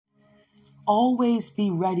Always be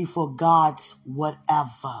ready for God's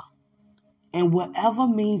whatever. And whatever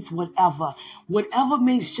means whatever. Whatever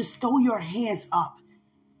means just throw your hands up.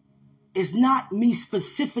 It's not me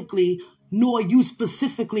specifically, nor you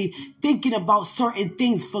specifically thinking about certain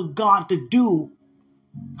things for God to do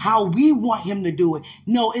how we want him to do it.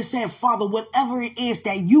 No, it's saying, Father, whatever it is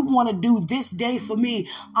that you want to do this day for me,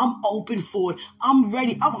 I'm open for it. I'm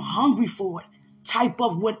ready. I'm hungry for it. Type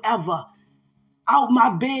of whatever. Out my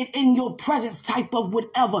bed in your presence type of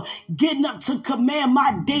whatever. Getting up to command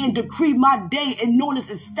my day and decree my day and knowing it's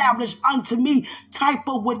established unto me type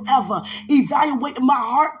of whatever. Evaluating my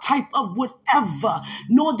heart type of whatever.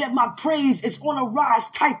 Knowing that my praise is on a rise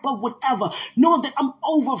type of whatever. Knowing that I'm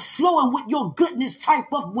overflowing with your goodness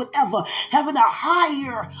type of whatever. Having a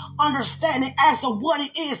higher understanding as to what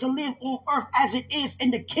it is to live on earth as it is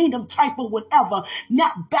in the kingdom type of whatever.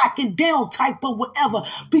 Not backing down type of whatever.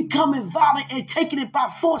 Becoming violent and taking it by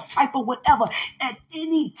force type of whatever. At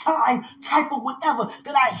any time type of whatever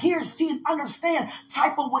that I hear, see, and understand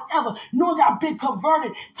type of whatever. Knowing that I've been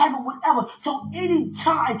converted type of whatever. So any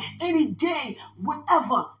time, any day,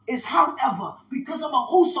 whatever is however. Because I'm a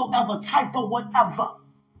whosoever type of whatever.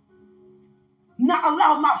 Not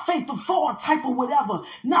allow my faith to fall type of whatever.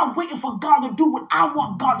 Not waiting for God to do what I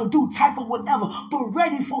want God to do type of whatever. But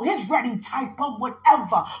ready for his ready type of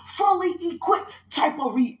whatever. Fully equipped type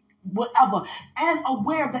of whatever. And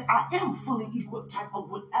aware that I am fully equipped type of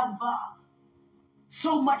whatever.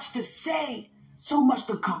 So much to say. So much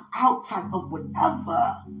to come out type of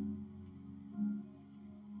whatever.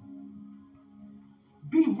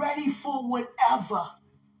 Be ready for whatever.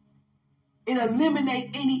 And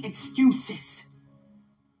eliminate any excuses.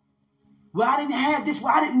 Well, I didn't have this.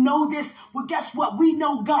 Well, I didn't know this. Well, guess what? We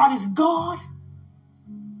know God is God.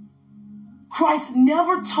 Christ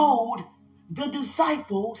never told the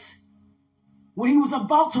disciples when he was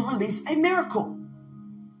about to release a miracle.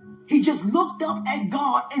 He just looked up at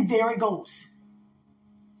God and there it goes.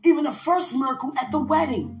 Even the first miracle at the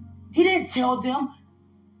wedding, he didn't tell them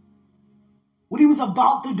what he was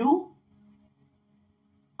about to do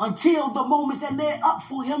until the moments that led up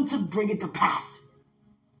for him to bring it to pass.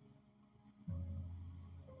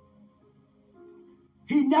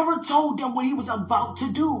 He never told them what he was about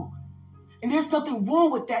to do. And there's nothing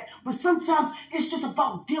wrong with that. But sometimes it's just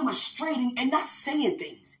about demonstrating and not saying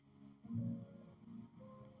things.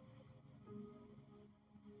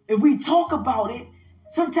 If we talk about it,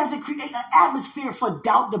 sometimes it creates an atmosphere for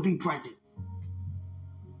doubt to be present.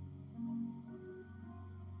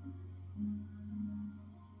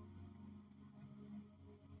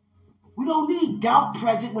 We don't need doubt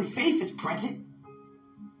present when faith is present.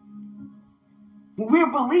 When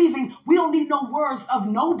we're believing, we don't need no words of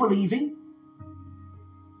no believing.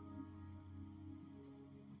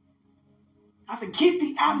 I have to keep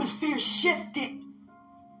the atmosphere shifted.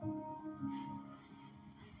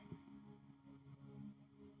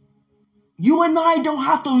 You and I don't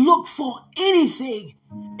have to look for anything.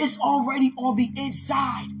 It's already on the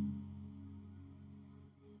inside.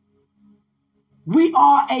 We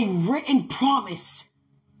are a written promise.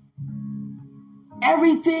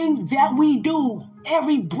 Everything that we do,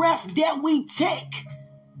 every breath that we take,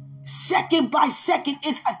 second by second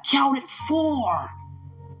is accounted for.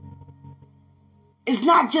 It's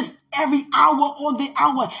not just every hour on the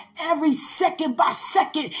hour. Every second by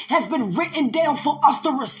second has been written down for us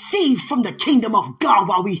to receive from the kingdom of God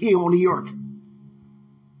while we're here on the earth.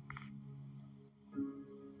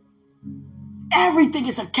 Everything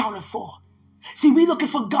is accounted for. See, we're looking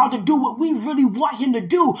for God to do what we really want him to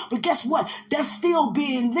do. But guess what? That's still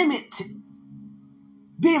being limited.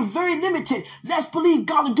 Being very limited. Let's believe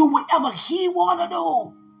God to do whatever he want to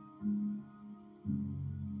do.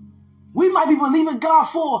 We might be believing God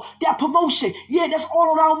for that promotion. Yeah, that's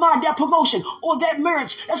all on our mind, that promotion. Or that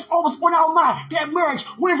marriage. That's always on our mind, that marriage.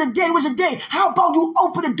 Where's the day? Where's the day? How about you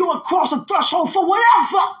open the door and cross the threshold for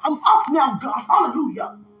whatever? I'm up now, God.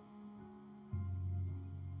 Hallelujah.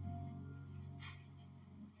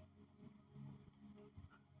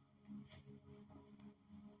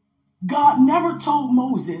 God never told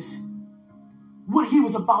Moses what he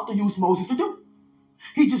was about to use Moses to do.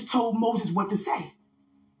 He just told Moses what to say.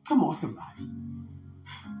 Come on, somebody.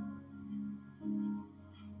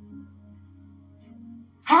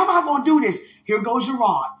 How am I going to do this? Here goes your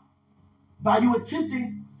rod. By you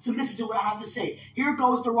attempting to listen to what I have to say. Here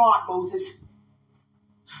goes the rod, Moses.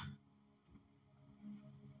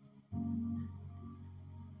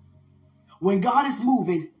 When God is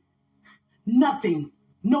moving, nothing,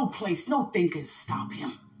 no place, no thing can stop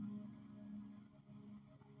him.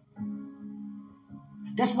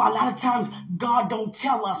 That's why a lot of times God don't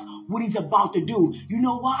tell us what he's about to do. You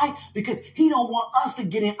know why? Because he don't want us to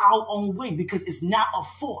get in our own way, because it's not a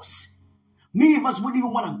force. Many of us wouldn't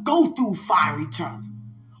even want to go through fiery term.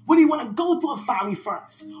 Wouldn't even want to go through a fiery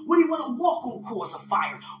furnace. Wouldn't even want to walk on course of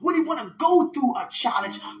fire. Wouldn't even want to go through a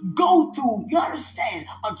challenge. Go through, you understand,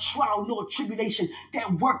 a trial nor tribulation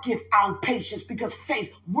that worketh out patience, because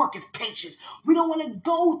faith worketh patience. We don't want to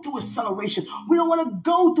go through acceleration. We don't want to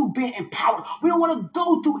go through being empowered. We don't want to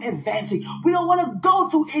go through advancing. We don't want to go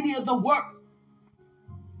through any of the work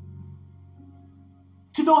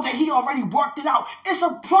to know that he already worked it out. It's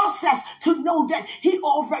a process to know that he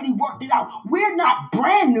already worked it out. We're not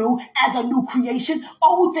brand new as a new creation.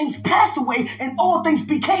 Old things passed away and all things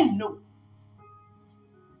became new.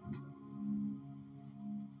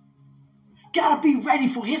 Gotta be ready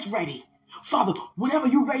for his ready. Father, whatever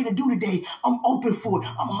you're ready to do today, I'm open for it.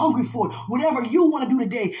 I'm hungry for it. Whatever you want to do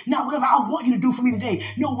today, not whatever I want you to do for me today.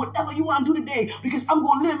 No, whatever you want to do today, because I'm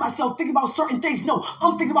going to live myself thinking about certain things. No,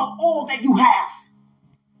 I'm thinking about all that you have.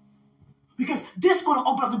 Because this going to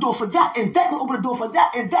open up the door for that, and that going to open the door for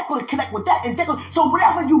that, and that going to connect with that, and that going to... So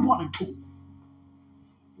whatever you want to do.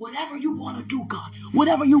 Whatever you want to do, God.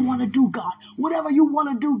 Whatever you want to do, God. Whatever you want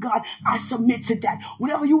to do, God, I submit to that.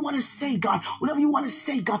 Whatever you want to say, God. Whatever you want to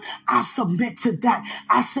say, God, I submit to that.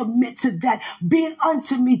 I submit to that. Be it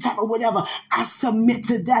unto me type of whatever. I submit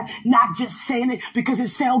to that. Not just saying it because it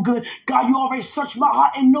sounds good. God, you already search my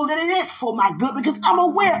heart and know that it is for my good, because I'm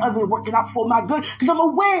aware of it working out for my good, because I'm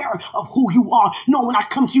aware of who you are. Know when I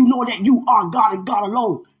come to you, knowing that you are God and God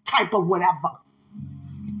alone type of whatever.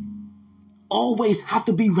 Always have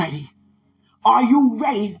to be ready. Are you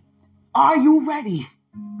ready? Are you ready?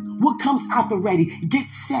 What comes after ready? Get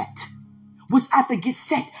set. What's after get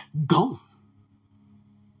set? Go.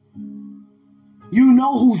 You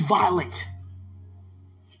know who's violent.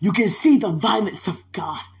 You can see the violence of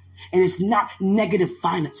God. And it's not negative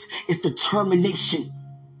violence. It's determination.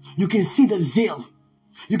 You can see the zeal.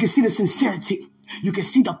 You can see the sincerity. You can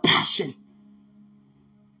see the passion.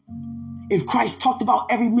 If Christ talked about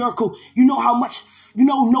every miracle, you know how much,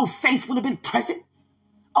 no faith would have been present.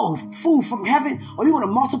 Oh, food from heaven? Oh, you want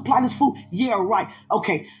to multiply this food? Yeah, right.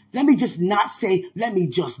 Okay, let me just not say, let me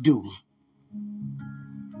just do.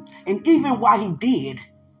 And even while he did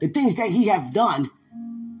the things that he have done,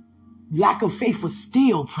 lack of faith was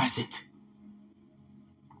still present.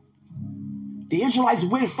 The Israelites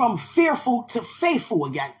went from fearful to faithful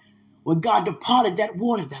again when God departed that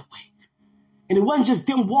water that way. And it wasn't just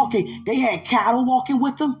them walking. They had cattle walking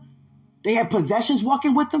with them. They had possessions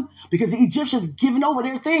walking with them, because the Egyptians giving over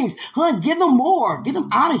their things. Give them more. Get them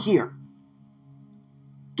out of here.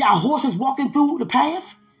 Got horses walking through the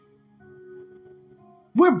path.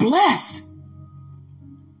 We're blessed.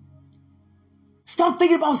 Stop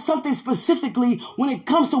thinking about something specifically when it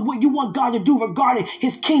comes to what you want God to do regarding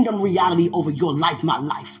his kingdom reality over your life, my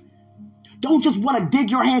life. Don't just want to dig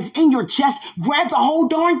your hands in your chest. Grab the whole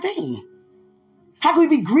darn thing. How can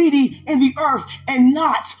we be greedy in the earth and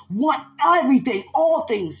not want everything, all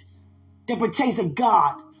things that pertains to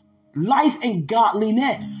God, life and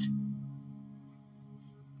godliness?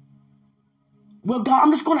 Well, God,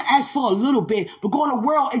 I'm just going to ask for a little bit, but go in the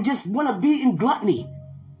world and just want to be in gluttony.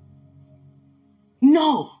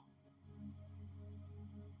 No.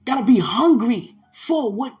 Got to be hungry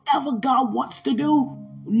for whatever God wants to do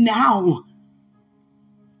now.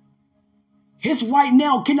 His right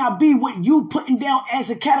now cannot be what you putting down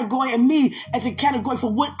as a category and me as a category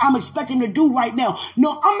for what I'm expecting to do right now.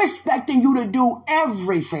 No, I'm expecting you to do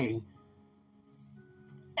everything.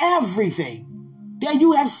 Everything that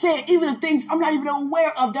you have said, even the things I'm not even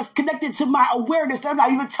aware of that's connected to my awareness that I'm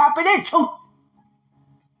not even tapping into.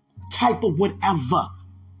 Type of whatever.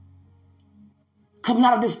 Coming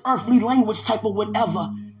out of this earthly language type of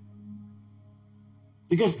whatever.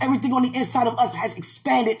 Because everything on the inside of us has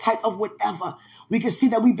expanded type of whatever. We can see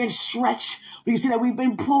that we've been stretched. We can see that we've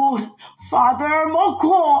been pulled. Father,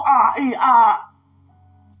 moko,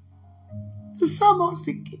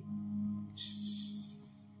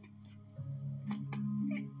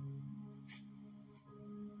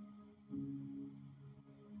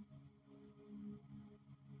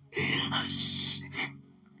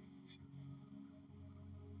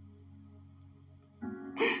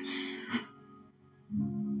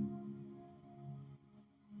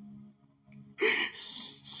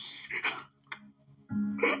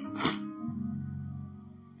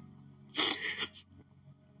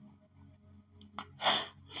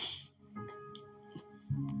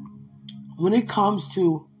 When it comes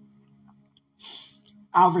to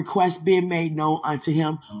our request being made known unto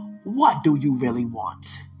him, what do you really want?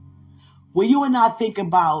 When you and I think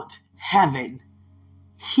about heaven,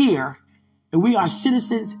 here, and we are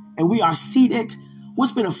citizens, and we are seated,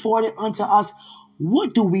 what's been afforded unto us,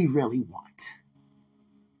 what do we really want?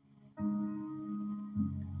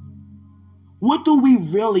 What do we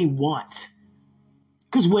really want?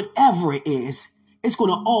 Because whatever it is, it's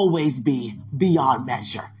going to always be beyond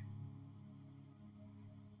measure.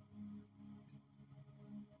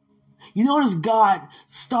 You notice God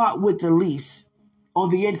start with the least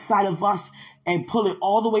on the inside of us and pull it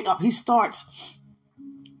all the way up. He starts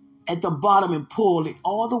at the bottom and pull it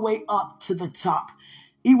all the way up to the top.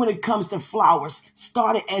 Even when it comes to flowers,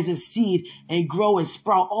 started as a seed and grow and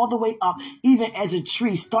sprout all the way up. Even as a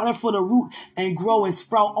tree, started for the root and grow and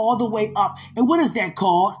sprout all the way up. And what is that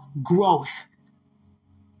called? Growth.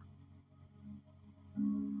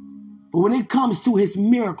 But when it comes to his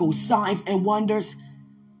miracles, signs, and wonders,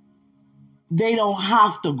 they don't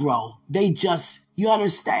have to grow. They just, you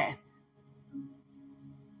understand,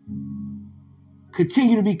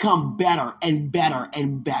 continue to become better and better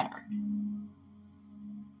and better.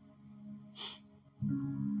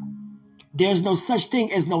 There's no such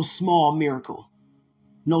thing as no small miracle,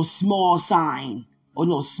 no small sign, or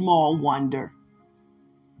no small wonder.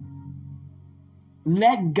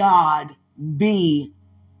 Let God be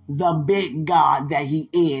the big God that he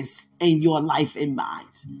is in your life and mine.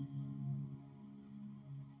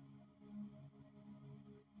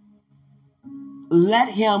 Let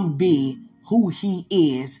him be who he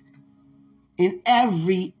is in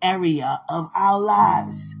every area of our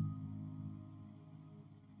lives.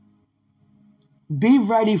 Be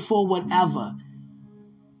ready for whatever.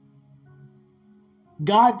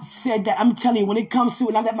 God said that, I'm telling you, when it comes to,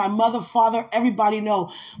 and I let my mother, father, everybody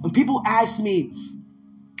know, when people ask me,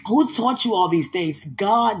 who taught you all these things?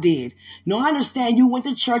 God did. No, I understand you went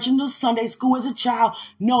to church and to Sunday school as a child.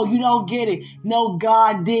 No, you don't get it. No,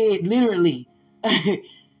 God did, literally.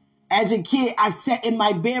 As a kid, I sat in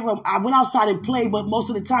my bedroom. I went outside and played, but most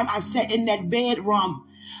of the time I sat in that bedroom.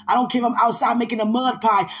 I don't care if I'm outside making a mud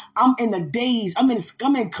pie. I'm in the daze. I'm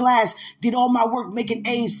in class, did all my work, making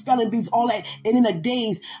A's, spelling bees, all that. And in a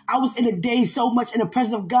daze, I was in a daze so much in the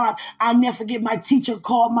presence of God. I'll never forget my teacher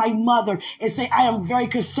called my mother and say, I am very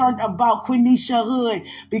concerned about Quenisha Hood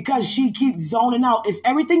because she keeps zoning out. Is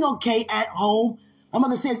everything okay at home? My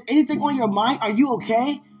mother says, anything on your mind? Are you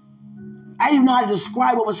okay? I didn't even know how to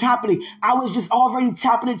describe what was happening. I was just already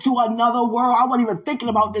tapping into another world. I wasn't even thinking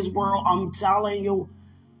about this world. I'm telling you.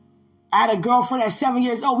 I had a girlfriend at 7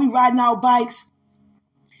 years old. We riding our bikes.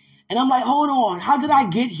 And I'm like, hold on. How did I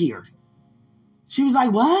get here? She was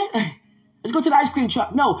like, what? Let's go to the ice cream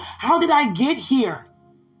truck. No, how did I get here?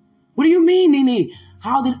 What do you mean, Nene?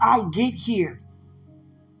 How did I get here?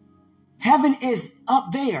 Heaven is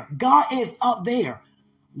up there. God is up there.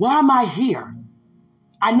 Why am I here?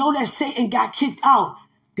 I know that Satan got kicked out.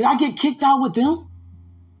 Did I get kicked out with them?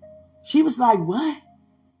 She was like, what?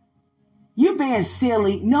 You're being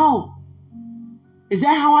silly. No. Is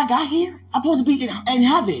that how I got here? I'm supposed to be in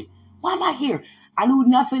heaven. Why am I here? I knew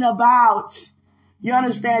nothing about, you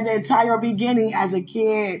understand, the entire beginning as a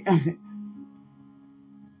kid.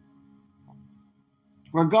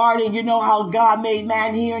 Regarding, how God made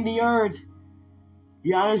man here in the earth.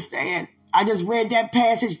 You understand? I just read that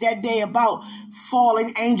passage that day about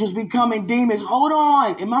fallen angels becoming demons. Hold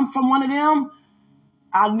on. Am I from one of them?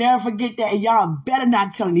 I'll never forget that. And y'all better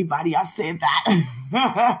not tell anybody I said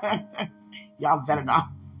that. Y'all better not.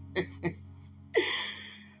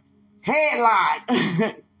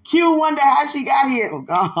 Headline. Q wonder how she got here. Oh,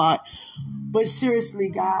 God. But seriously,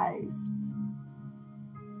 guys,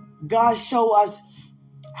 God show us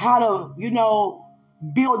how to,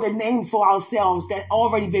 build a name for ourselves that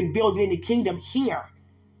already been built in the kingdom here.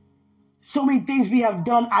 So many things we have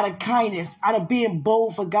done out of kindness, out of being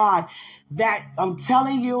bold for God, that I'm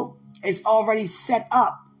telling you, it's already set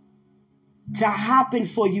up to happen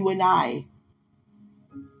for you and I.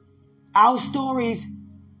 Our stories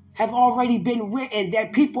have already been written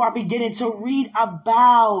that people are beginning to read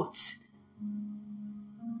about.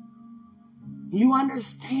 You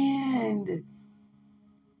understand?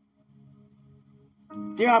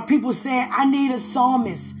 There are people saying, I need a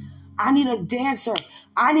psalmist. I need a dancer.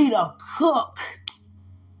 I need a cook.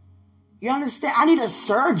 You understand? I need a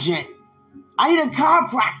surgeon. I need a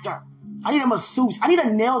chiropractor. I need a masseuse. I need a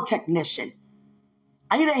nail technician.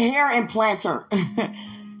 I need a hair implanter.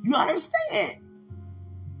 You understand?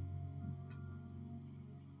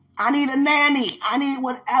 I need a nanny. I need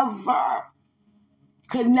whatever.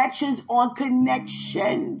 Connections on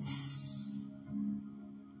connections.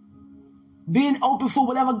 Being open for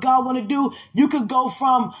whatever God want to do. You could go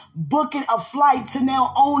from booking a flight to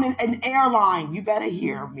now owning an airline. You better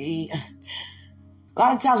hear me. A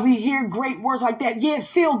lot of times we hear great words like that. Yeah,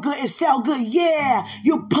 feel good, it sound good. Yeah,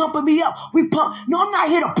 you're pumping me up. We pump. No, I'm not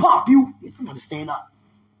here to pump you. I'm going to stand up.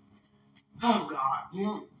 Oh,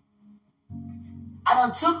 God. I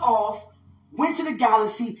done took off, went to the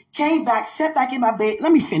galaxy, came back, sat back in my bed.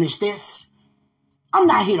 Let me finish this. I'm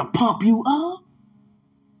not here to pump you up.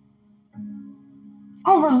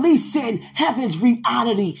 I'm releasing heaven's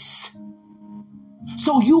realities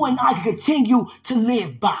so you and I can continue to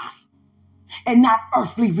live by, and not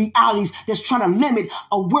earthly realities that's trying to limit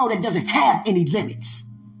a world that doesn't have any limits.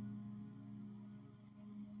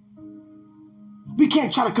 We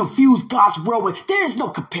can't try to confuse God's world with, there is no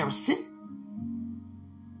comparison.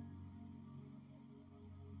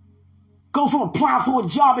 Go from applying for a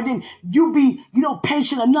job and then you be,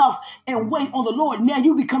 patient enough and wait on the Lord. Now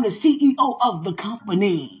you become the CEO of the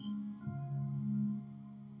company.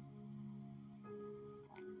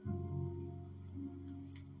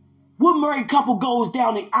 What married couple goes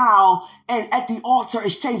down the aisle and at the altar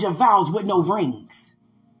exchanging vows with no rings?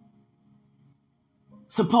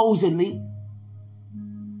 Supposedly.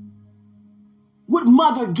 What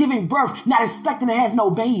mother giving birth not expecting to have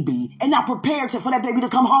no baby and not prepared for that baby to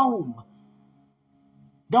come home?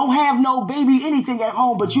 Don't have no baby anything at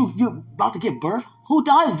home, but you about to give birth? Who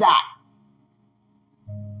does that?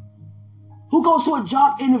 Who goes to a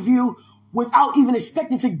job interview without even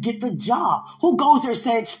expecting to get the job? Who goes there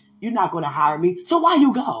saying, you're not going to hire me, so why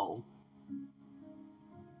you go?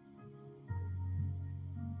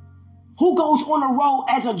 Who goes on the road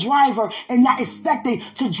as a driver and not expecting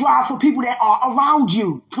to drive for people that are around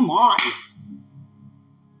you? Come on.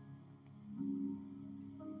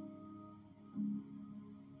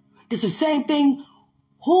 It's the same thing.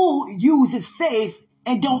 Who uses faith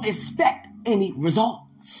and don't expect any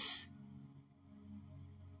results?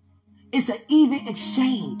 It's an even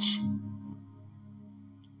exchange.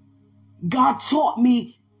 God taught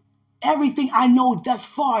me everything I know thus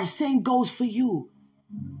far. Same goes for you.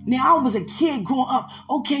 Now, I was a kid growing up.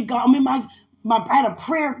 Okay, God, I'm in I had a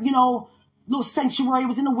prayer, little sanctuary. It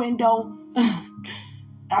was in the window.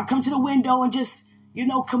 I come to the window and just,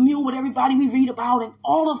 commune with everybody we read about and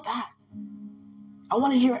all of that. I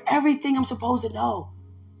want to hear everything I'm supposed to know.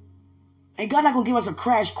 And God not going to give us a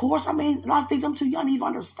crash course. I mean, a lot of things I'm too young to even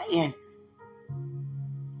understand.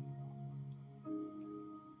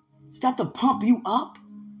 It's not to pump you up.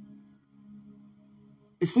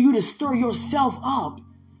 It's for you to stir yourself up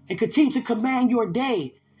and continue to command your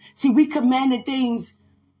day. See, we commanded things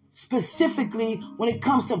specifically when it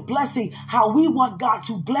comes to blessing, how we want God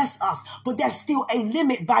to bless us. But that's still a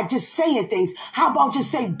limit by just saying things. How about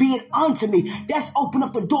just say, be it unto me? That's open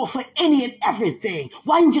up the door for any and everything.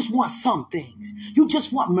 Why you just want some things? You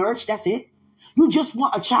just want merch, that's it. You just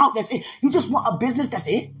want a child, that's it. You just want a business, that's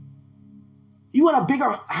it. You want a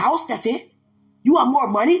bigger house, that's it. You want more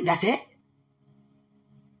money, that's it.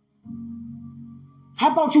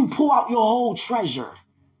 How about you pull out your whole treasure?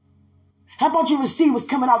 How about you receive what's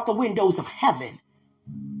coming out the windows of heaven?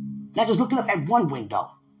 Not just looking up at one window.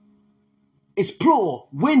 It's plural,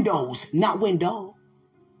 windows, not window.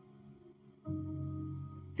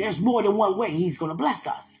 There's more than one way he's going to bless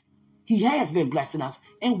us. He has been blessing us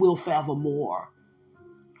and will forevermore.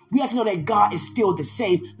 We have to know that God is still the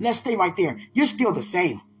same. Let's stay right there. You're still the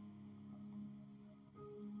same.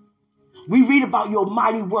 We read about your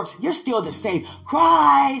mighty works. You're still the same.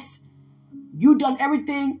 Christ, you done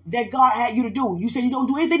everything that God had you to do. You said you don't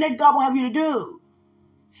do anything that God will have you to do.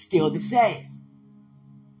 Still the same.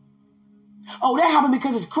 Oh, that happened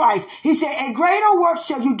because it's Christ. He said, a greater work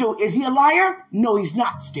shall you do. Is he a liar? No, he's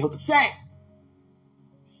not. Still the same.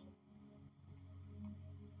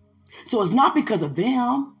 So it's not because of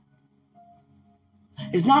them.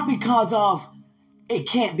 It's not because of it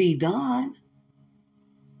can't be done.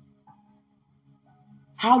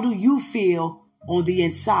 How do you feel on the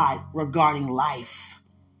inside regarding life?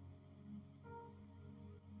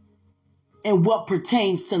 And what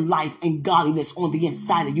pertains to life and godliness on the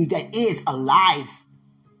inside of you that is alive?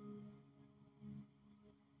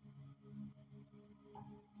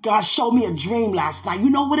 God showed me a dream last night. You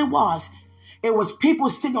know what it was? It was people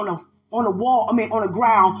sitting on the wall, on the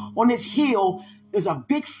ground, on this hill. There's a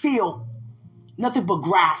big field, nothing but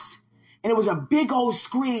grass. And it was a big old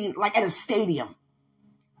screen like at a stadium.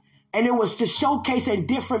 And it was just showcasing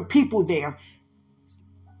different people there.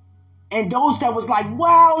 And those that was like,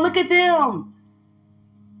 wow, look at them.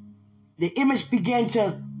 The image began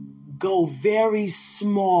to go very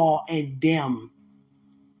small and dim.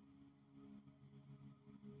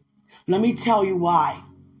 Let me tell you why.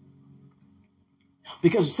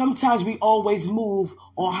 Because sometimes we always move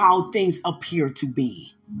on how things appear to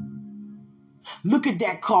be. Look at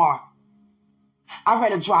that car. I'd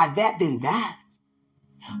rather try that than that.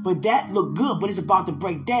 But that look good, but it's about to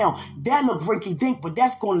break down. That look rinky dink, but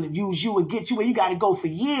that's going to use you and get you where you got to go for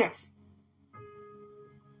years.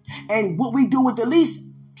 And what we do with the least,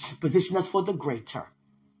 position us for the greater.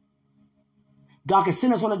 God can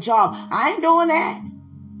send us on a job. I ain't doing that.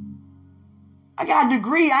 I got a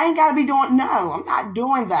degree. I ain't got to be doing, no, I'm not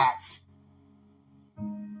doing that.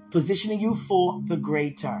 Positioning you for the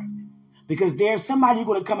greater. Because there's somebody you're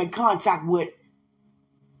going to come in contact with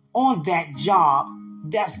on that job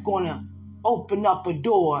that's going to open up a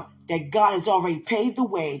door that God has already paved the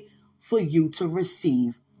way for you to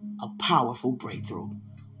receive a powerful breakthrough.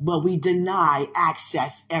 But we deny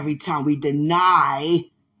access every time we deny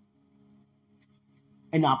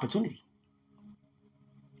an opportunity.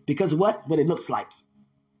 Because what? What it looks like.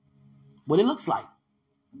 What it looks like.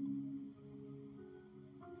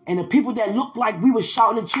 And the people that look like we were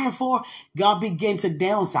shouting and cheering for, God began to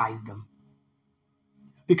downsize them.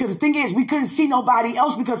 Because the thing is, we couldn't see nobody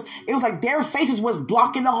else because it was like their faces was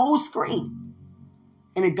blocking the whole screen.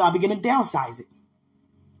 And then God began to downsize it.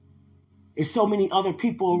 There's so many other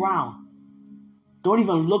people around. Don't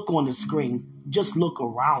even look on the screen. Just look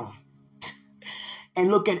around. And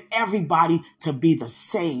look at everybody to be the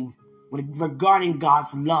same regarding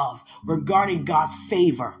God's love, regarding God's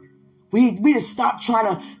favor. We just stop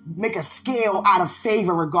trying to make a scale out of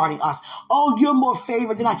favor regarding us. Oh, you're more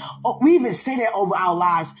favored than I. Oh, we even say that over our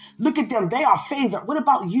lives. Look at them. They are favored. What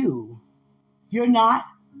about you? You're not?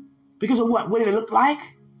 Because of what? What did it look like?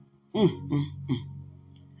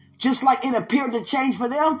 Just like it appeared to change for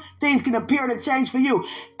them, things can appear to change for you.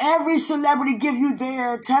 Every celebrity give you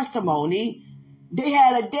their testimony. They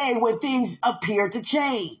had a day when things appeared to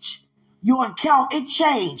change. Your account, it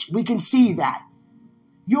changed. We can see that.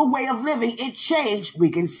 Your way of living, it changed. We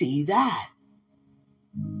can see that.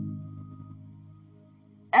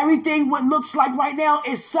 Everything what looks like right now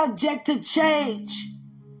is subject to change.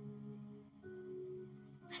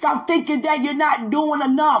 Stop thinking that you're not doing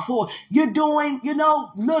enough or you're doing,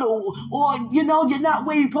 little or, you're not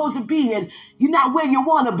where you're supposed to be and you're not where you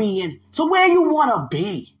want to be. And so where you want to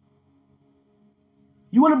be?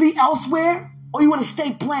 You want to be elsewhere or you want to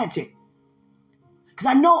stay planted? Because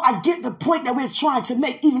I get the point that we're trying to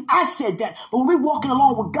make. Even I said that. But when we're walking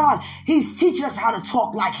along with God, he's teaching us how to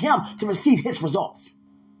talk like him to receive his results.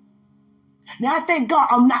 Now, I thank God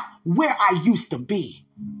I'm not where I used to be.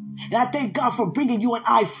 And I thank God for bringing you and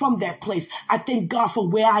I from that place. I thank God for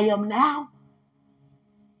where I am now.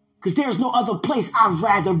 Because there's no other place I'd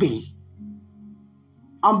rather be.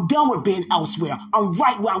 I'm done with being elsewhere. I'm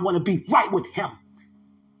right where I want to be, right with him.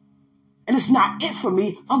 And it's not it for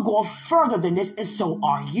me. I'm going further than this, and so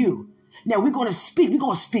are you. Now, we're going to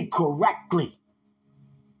speak correctly.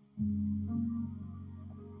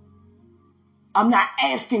 I'm not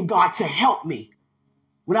asking God to help me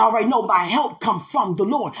when I already know my help comes from the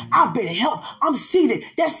Lord. I've been helped. I'm seated.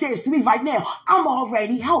 That says to me right now, I'm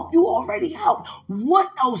already helped. You already helped.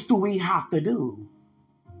 What else do we have to do?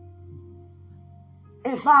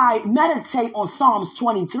 If I meditate on Psalms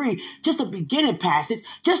 23, just the beginning passage,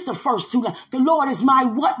 just the first two lines, the Lord is my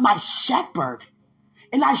what? My shepherd,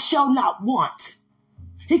 and I shall not want.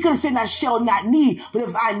 He could have said I shall not need, but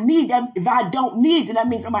if I need, if I don't need, then that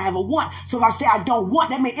means I'm going to have a want. So if I say I don't want,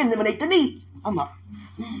 that may eliminate the need. I'm like,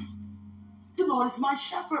 the Lord is my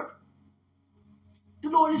shepherd. The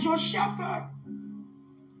Lord is your shepherd.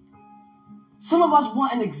 Some of us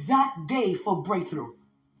want an exact day for breakthrough.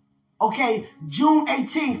 Okay, June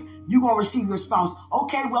 18th, you're going to receive your spouse.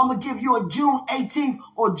 Okay, well, I'm going to give you a June 18th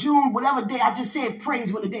or June, whatever day. I just said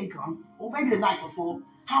praise when the day comes. Or maybe the night before.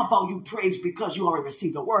 How about you praise because you already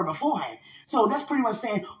received the word beforehand? So that's pretty much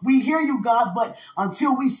saying, we hear you, God, but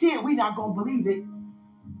until we see it, we're not going to believe it.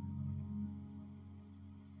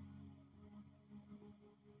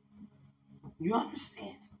 You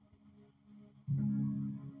understand?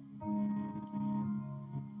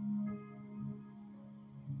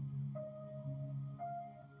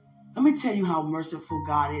 Let me tell you how merciful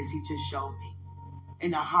God is. He just showed me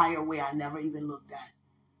in a higher way I never even looked at.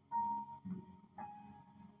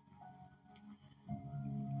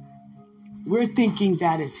 We're thinking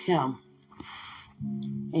that is him.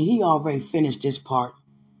 And he already finished this part.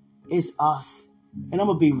 It's us. And I'm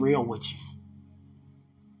going to be real with you.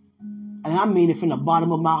 And I mean it from the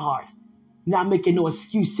bottom of my heart. Not making no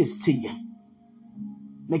excuses to you.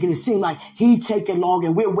 Making it seem like he taking long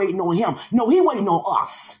and we're waiting on him. No, he waiting on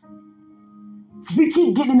us. We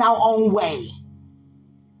keep getting in our own way.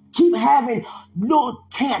 Keep having little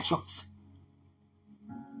tantrums.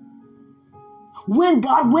 When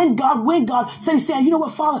God. So he's saying, you know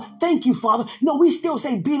what, Father? Thank you, Father. No, we still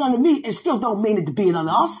say be it unto me and still don't mean it to be it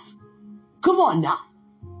unto us. Come on now.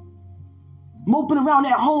 Moping around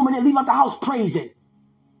at home and then leave out the house praising.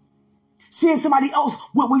 Seeing somebody else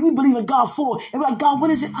what we believe in God for. And we're like, God,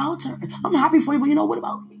 when is it our turn? I'm happy for you, but you know, what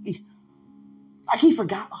about me? Like he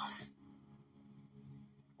forgot us.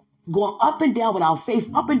 Going up and down with our faith,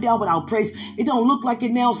 up and down with our praise. It don't look like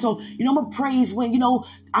it now. So, I'm going to praise when,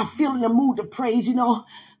 I feel in the mood to praise,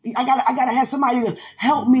 I gotta have somebody to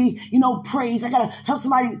help me, praise. I gotta have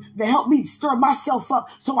somebody to help me stir myself up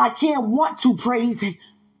so I can want to praise.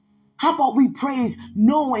 How about we praise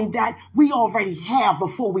knowing that we already have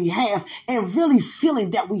before we have, and really feeling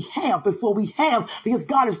that we have before we have, because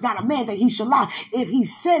God is not a man that he should lie. If he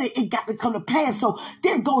said it, it got to come to pass. So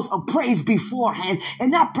there goes a praise beforehand,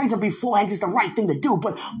 and not praising beforehand is the right thing to do,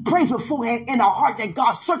 but praise beforehand in a heart that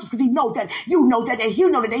God searches, because he knows that you know that, and you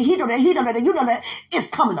know that, and he know that, he know that, and you know that it's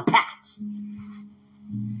coming to pass.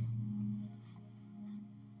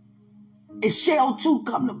 It shall too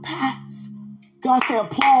come to pass. God say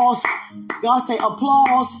applause. God say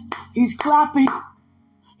applause. He's clapping.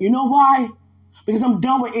 You know why? Because I'm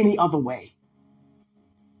done with any other way.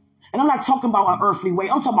 And I'm not talking about an earthly way.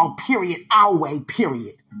 I'm talking about period, our way,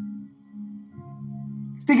 period.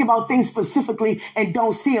 Think about things specifically and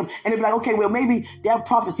don't see them. And they'll be like, okay, well, maybe that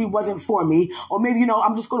prophecy wasn't for me. Or maybe,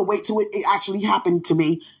 I'm just going to wait till it actually happened to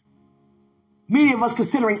me. Many of us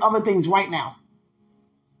considering other things right now.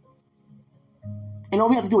 And all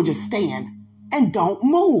we have to do is just stand and don't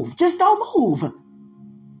move. Just don't move.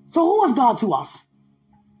 So who is God to us?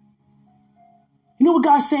 You know what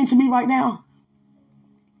God's saying to me right now?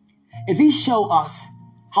 If he show us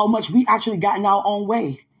how much we actually got in our own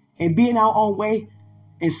way and being our own way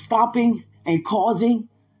and stopping and causing,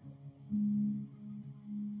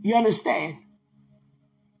 you understand?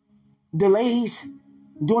 Delays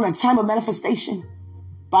during a time of manifestation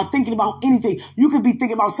by thinking about anything. You could be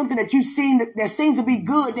thinking about something that that seems to be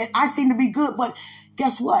good, that I seem to be good, but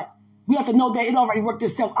guess what? We have to know that it already worked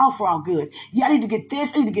itself out for our good. Yeah, I need to get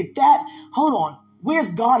this, I need to get that. Hold on.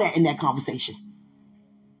 Where's God at in that conversation?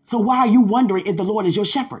 So why are you wondering if the Lord is your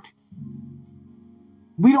shepherd?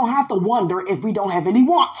 We don't have to wonder if we don't have any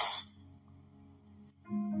wants.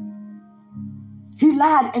 He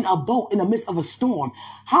lied in a boat in the midst of a storm.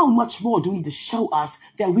 How much more do we need to show us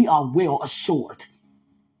that we are well assured?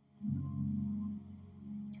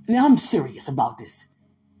 Now I'm serious about this.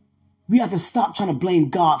 We have to stop trying to blame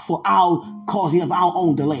God for our causing of our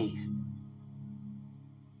own delays.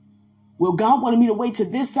 Well, God wanted me to wait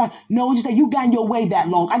till this time. No, just that you got in your way that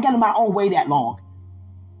long. I got in my own way that long.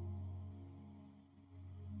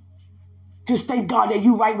 Just thank God that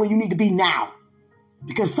you're right where you need to be now.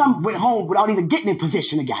 Because some went home without even getting in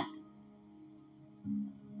position again.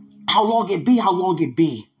 How long it be, how long it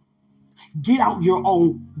be. Get out your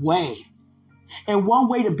own way. And one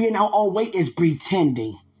way to be in our own way is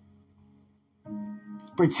pretending.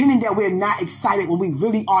 Pretending that we're not excited when we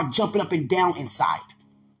really are jumping up and down inside.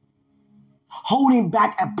 Holding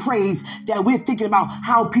back a praise that we're thinking about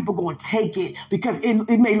how people going to take it because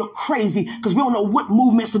it may look crazy because we don't know what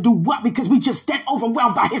movements to do what because we just that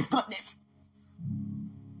overwhelmed by his goodness.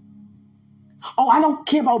 Oh, I don't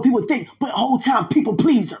care about what people think, but the whole time people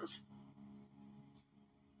pleasers.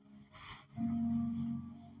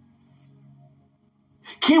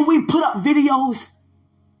 Can we put up videos?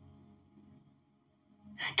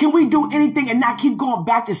 Can we do anything and not keep going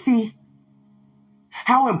back to see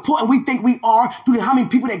how important we think we are due to how many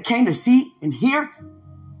people that came to see and hear?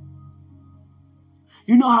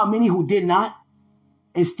 You know how many who did not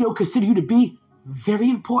and still consider you to be very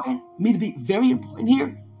important, me to be very important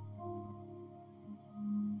here?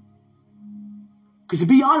 Because to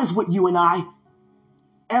be honest with you and I,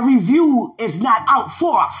 every view is not out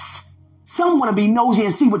for us. Some want to be nosy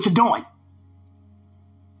and see what you're doing.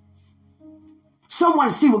 Some want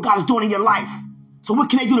to see what God is doing in your life. So what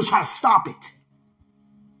can they do to try to stop it?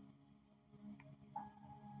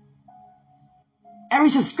 Every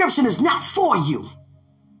subscription is not for you.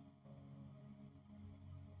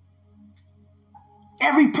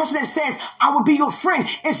 Every person that says, I will be your friend,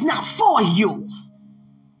 it's not for you.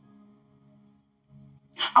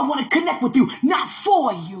 I want to connect with you, not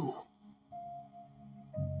for you.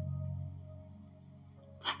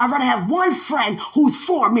 I'd rather have one friend who's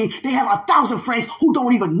for me than have 1,000 friends who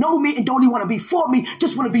don't even know me and don't even want to be for me,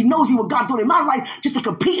 just want to be nosy what God doing in my life, just to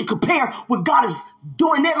compete and compare what God is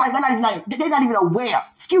doing in their life. They're not even aware.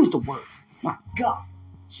 Excuse the words. My God.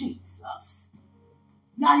 Jesus.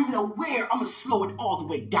 Not even aware. I'm going to slow it all the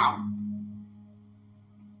way down.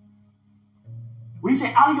 When he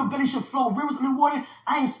said, out of your belly shall flow rivers of living water,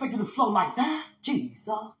 I ain't expecting to flow like that. Jesus.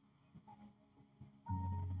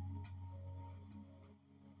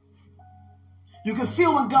 You can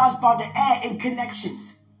feel when God's about to add in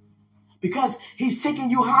connections. Because he's taking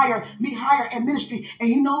you higher, me higher in ministry. And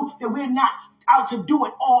he knows that we're not out to do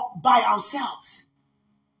it all by ourselves.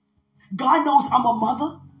 God knows I'm a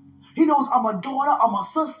mother. He knows I'm a daughter. I'm a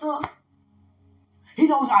sister. He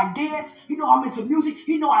knows I dance. He knows I'm into music.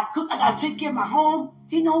 He knows I cook. I got to take care of my home.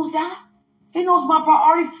 He knows that. He knows my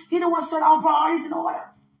priorities. He knows what set our priorities in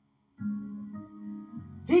order.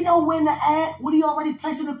 He knows when to add, what he already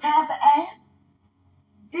placed in the path to add.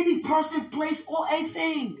 Any person, place, or a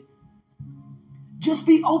thing. Just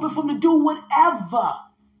be open for him to do whatever.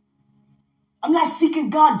 I'm not seeking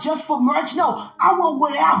God just for merch. No, I want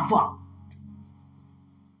whatever.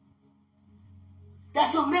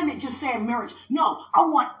 That's a limit just saying marriage. No, I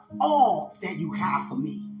want all that you have for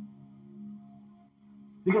me.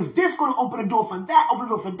 Because this is going to open the door for that, open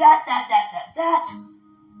the door for that.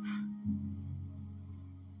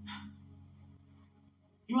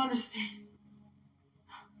 You understand?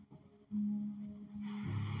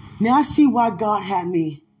 Now I see why God had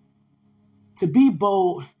me to be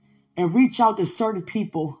bold and reach out to certain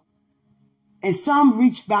people. And some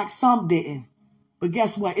reached back, some didn't. But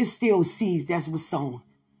guess what? It's still seeds that was sown.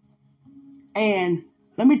 And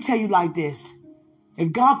let me tell you like this.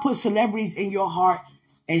 If God put celebrities in your heart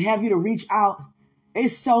and have you to reach out,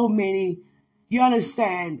 it's so many, you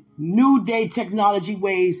understand, new day technology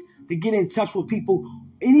ways to get in touch with people.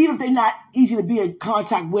 And even if they're not easy to be in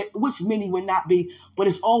contact with, which many would not be, but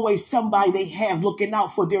it's always somebody they have looking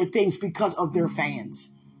out for their things because of their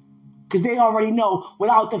fans. Because they already know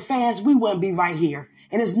without the fans, we wouldn't be right here.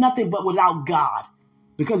 And it's nothing but without God.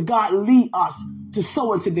 Because God lead us to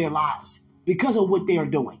sow into their lives because of what they are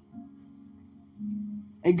doing.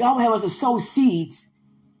 And God will have us to sow seeds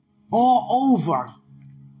all over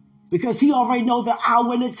because he already knows the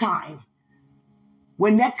hour and the time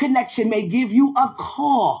when that connection may give you a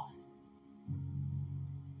call,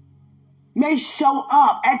 may show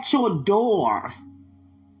up at your door.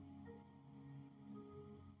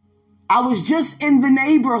 I was just in the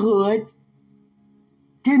neighborhood.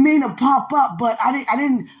 Didn't mean to pop up, but I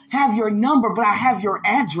didn't have your number, but I have your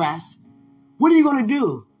address. What are you going to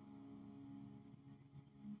do?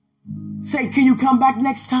 Say, can you come back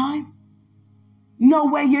next time? No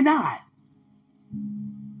way you're not.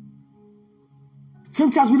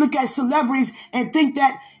 Sometimes we look at celebrities and think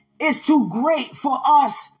that it's too great for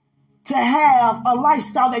us to have a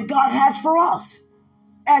lifestyle that God has for us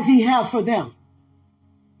as he has for them.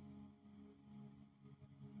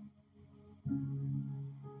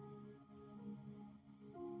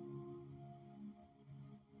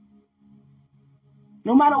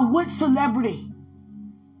 No matter what celebrity,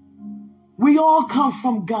 we all come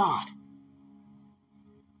from God.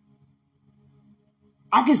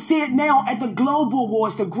 I can see it now at the Global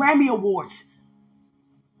Awards, the Grammy Awards.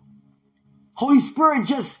 Holy Spirit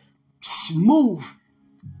just move.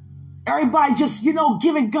 Everybody just,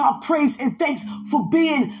 giving God praise and thanks for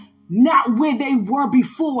being not where they were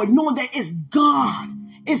before, knowing that it's God.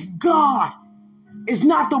 It's God. It's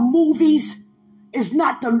not the movies. It's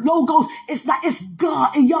not the logos. It's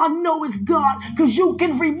God. And y'all know it's God because you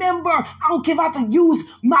can remember. I don't care if I have to use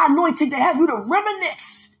my anointing to have you to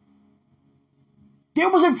reminisce. There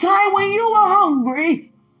was a time when you were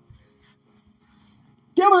hungry.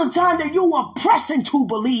 There was a time that you were pressing to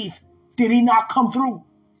believe. Did he not come through?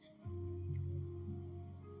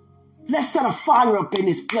 Let's set a fire up in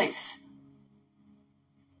this place.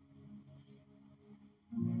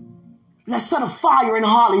 Let's set a fire in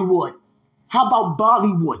Hollywood. How about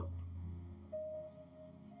Bollywood?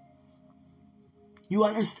 You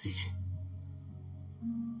understand?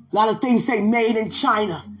 A lot of things say made in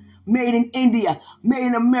China, made in India, made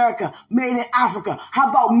in America, made in Africa. How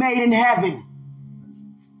about made in heaven?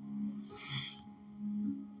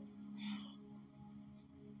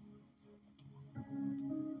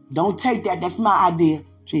 Don't take that. That's my idea.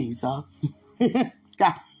 Jesus.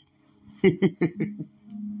 God.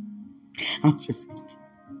 I'm just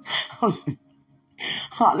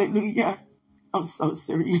hallelujah. I'm so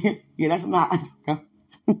serious. Yeah, that's my idea.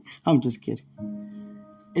 I'm just kidding.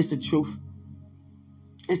 It's the truth.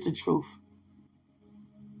 It's the truth.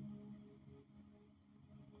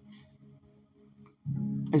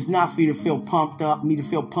 It's not for you to feel pumped up, me to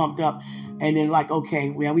feel pumped up, and then like, okay,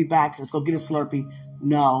 well, we back. Let's go get a Slurpee.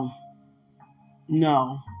 No.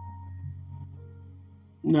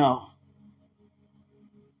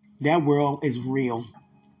 That world is real.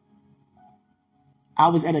 I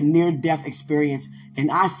was at a near-death experience, and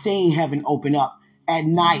I seen heaven open up at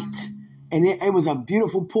night. And it was a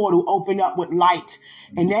beautiful portal opened up with light.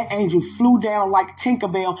 And that angel flew down like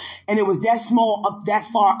Tinkerbell. And it was that small, up that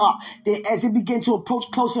far up. Then as it began to approach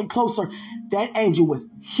closer and closer, that angel was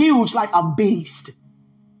huge like a beast.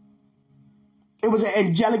 It was an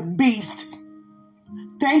angelic beast.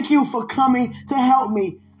 Thank you for coming to help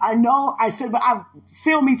me. I know I said, but I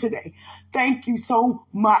feel me today. Thank you so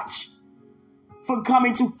much for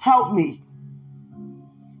coming to help me.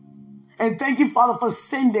 And thank you, Father, for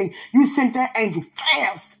sending. You sent that angel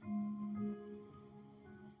fast.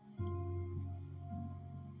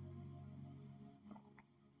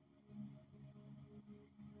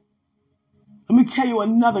 Let me tell you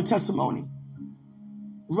another testimony.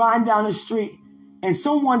 Riding down the street and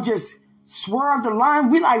someone just swerved the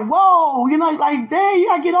line. We like, whoa, like, dang, you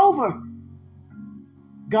gotta get over.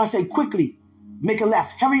 God said, quickly, make a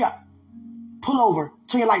left, hurry up, pull over,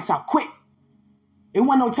 turn your lights out, quick. It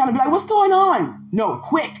wasn't no time to be like, what's going on? No,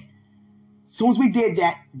 quick. As soon as we did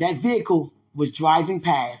that, that vehicle was driving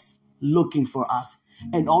past, looking for us.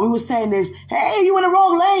 And all we were saying is, hey, you in the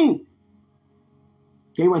wrong lane.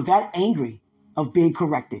 They were that angry of being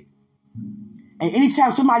corrected. And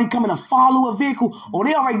anytime somebody coming to follow a vehicle, or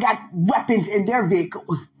they already got weapons in their vehicle,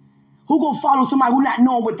 who gonna follow somebody who not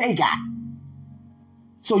knowing what they got?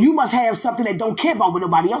 So you must have something that don't care about what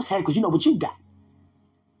nobody else had because you know what you got.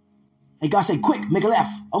 And God said, quick, make a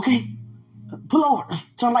left. Okay, pull over,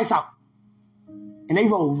 turn lights out. And they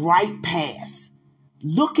rolled right past,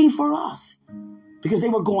 looking for us because they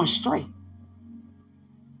were going straight.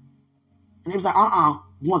 And they was like,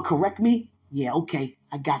 you want to correct me? Yeah, okay,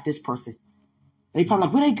 I got this person. And they probably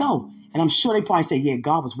like, where they go? And I'm sure they probably say, yeah,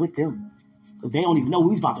 God was with them because they don't even know what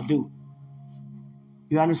he's about to do.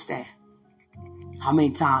 You understand? How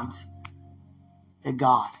many times that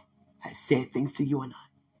God has said things to you and I?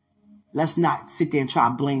 Let's not sit there and try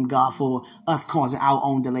to blame God for us causing our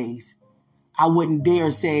own delays. I wouldn't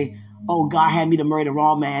dare say, oh, God had me to marry the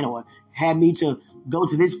wrong man or had me to go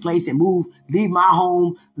to this place and move, leave my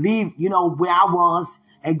home, leave, where I was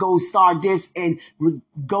and go start this and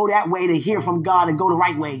go that way to hear from God and go the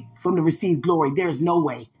right way from to receive glory. There is no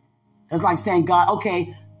way. It's like saying, God,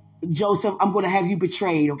 okay, Joseph, I'm going to have you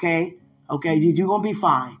betrayed, okay? Okay, you're going to be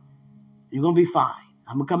fine. You're going to be fine.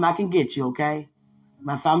 I'm going to come back and get you, okay?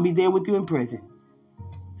 My family be there with you in prison.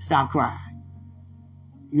 Stop crying.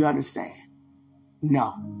 You understand?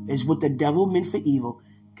 No. It's what the devil meant for evil.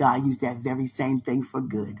 God used that very same thing for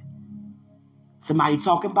good. Somebody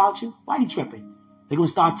talking about you? Why are you tripping? They're going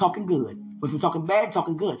to start talking good. But if you're talking bad,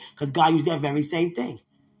 talking good. Because God used that very same thing.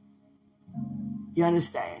 You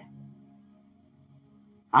understand?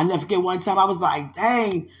 I never forget one time I was like,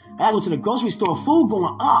 dang, I gotta go to the grocery store. Food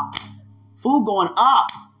going up. Food going up.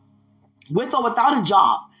 With or without a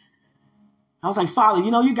job. I was like, Father,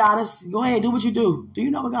 you got us. Go ahead, do what you do. Do you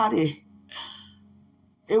know what God did?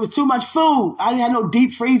 It was too much food. I didn't have no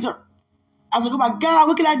deep freezer. I was like, oh my God,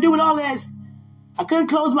 what can I do with all this? I couldn't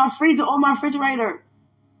close my freezer or my refrigerator.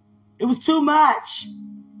 It was too much.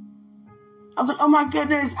 I was like, oh my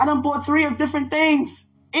goodness, I done bought 3 of different things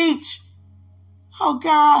each. Oh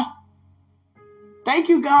God. Thank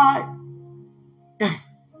you, God.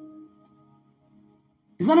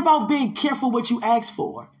 It's not about being careful what you ask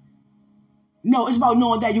for. No, it's about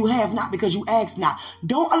knowing that you have not because you ask not.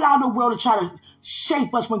 Don't allow the world to try to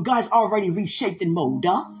shape us when God's already reshaped and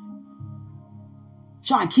molded us.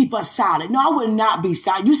 Try and keep us silent. No, I will not be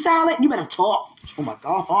silent. You silent? You better talk. Oh my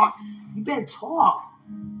God. You better talk.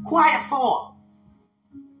 Quiet for.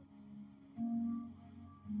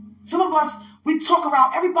 Some of us, we talk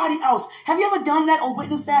around everybody else. Have you ever done that or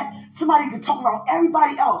witnessed that? Somebody can talk around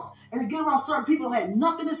everybody else and then get around certain people who had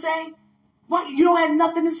nothing to say. Why? You don't have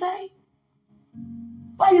nothing to say?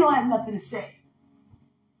 Why you don't have nothing to say?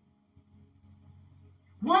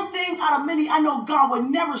 One thing out of many I know God would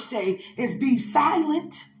never say is be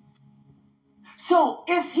silent. So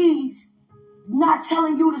if he's not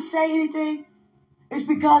telling you to say anything, it's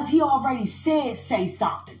because he already said say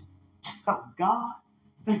something. Oh, God.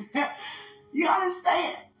 You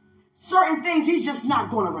understand? Certain things he's just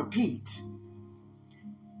not going to repeat.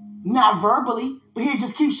 Not verbally, but he'll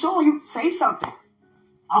just keep showing you, say something.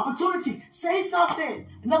 Opportunity, say something.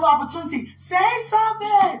 Another opportunity, say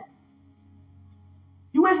something.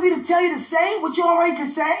 You wait for me to tell you to say what you already can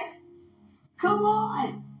say? Come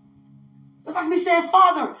on. It's like me saying,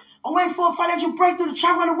 Father, I'm waiting for a financial breakthrough to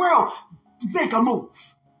travel around the world. Make a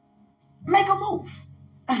move. Make a move.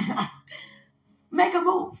 Make a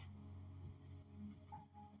move.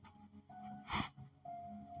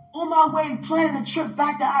 On my way, planning a trip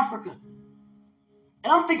back to Africa.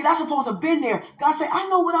 And I'm thinking I'm supposed to have been there. God said, I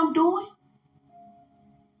know what I'm doing.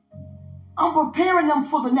 I'm preparing them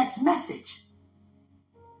for the next message.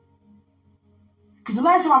 Because the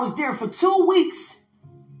last time I was there for 2 weeks,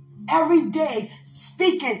 every day,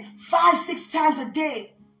 speaking 5, 6 times a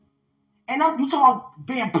day. And you talking about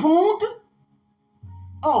being pruned?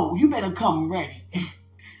 Oh, you better come ready.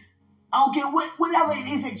 I don't care whatever it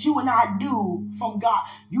is that you and I do from God,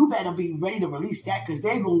 you better be ready to release that because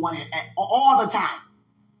they're going to want it all the time.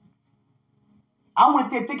 I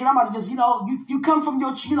went there thinking I'm about to just, you come from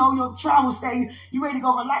your travel stay, you ready to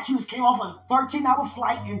go relax. You just came off a 13-hour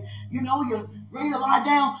flight and, you're ready to lie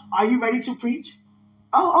down. Are you ready to preach?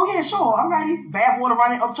 Oh yeah, sure, I'm ready. Bath water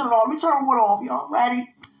running up, turn it off. Let me turn the water off. Y'all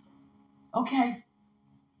ready? Okay.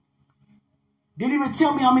 Didn't even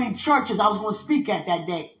tell me how many churches I was going to speak at that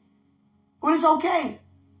day. But it's okay.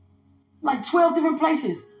 Like 12 different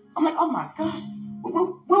places. I'm like, oh my gosh,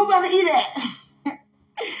 where we about to eat at?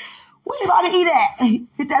 Where we about to eat at?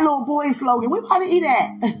 Hit that little boy slogan. Where we about to eat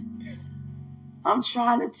at? I'm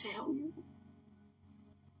trying to tell you.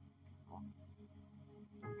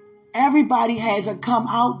 Everybody has a come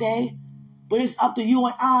out day, but it's up to you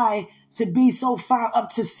and I to be so far up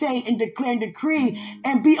to say and declare and decree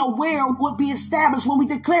and be aware of what be established when we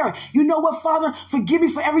declare it. You know what, Father? Forgive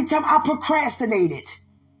me for every time I procrastinated.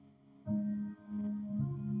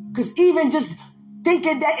 Because even just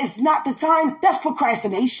thinking that it's not the time, that's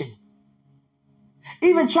procrastination.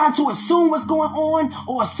 Even trying to assume what's going on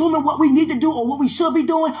or assuming what we need to do or what we should be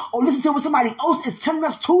doing or listen to what somebody else is telling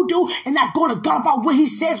us to do and not going to God about what he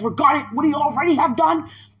says regarding what he already have done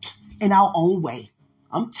in our own way.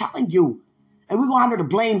 I'm telling you. And we're going to have to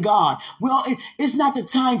blame God. Well, it's not the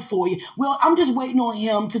time for you. Well, I'm just waiting on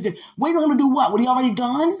him to do what? What he already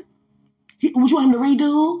done? Would you want him to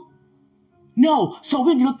redo? No. So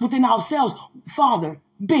we look within ourselves. Father,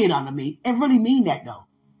 be it unto me. And really mean that though.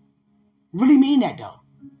 Really mean that though.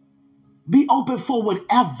 Be open for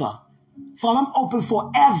whatever. Father, I'm open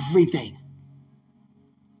for everything.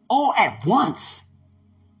 All at once.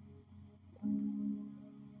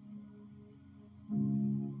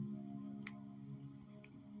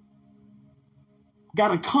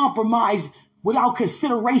 Got to compromise without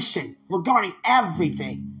consideration regarding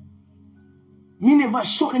everything. Many of us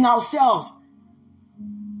shortening ourselves.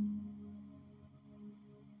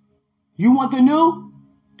 You want the new?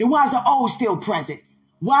 Then why is the old still present?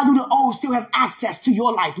 Why do the old still have access to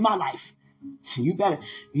your life, my life? You better,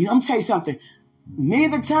 I'm going to tell you something. Many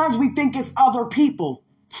of the times we think it's other people,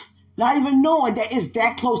 not even knowing that it's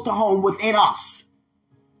that close to home within us.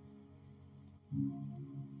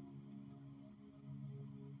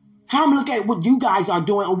 How I'm looking at what you guys are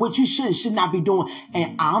doing or what you should not be doing,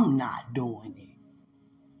 and I'm not doing it.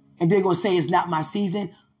 And they're going to say it's not my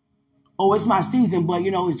season. Oh, it's my season, but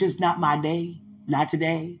it's just not my day. Not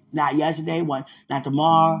today, not yesterday, not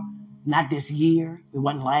tomorrow, not this year. It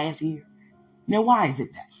wasn't last year. Now, why is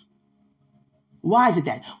it that? Why is it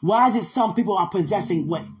that? Why is it some people are possessing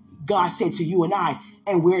what God said to you and I,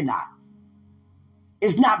 and we're not?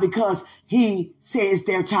 It's not because he says it's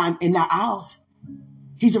their time and not ours.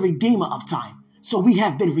 He's a redeemer of time. So we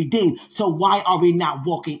have been redeemed. So why are we not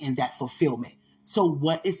walking in that fulfillment? So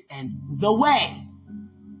what is in the way?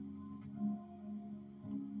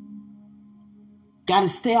 Got to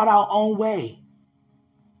stay out our own way.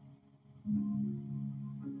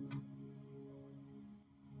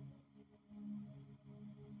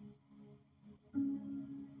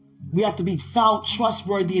 We have to be found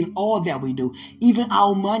trustworthy in all that we do, even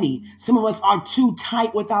our money. Some of us are too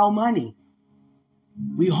tight with our money.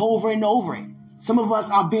 We hovering over it. Some of us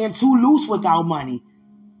are being too loose with our money.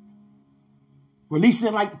 Releasing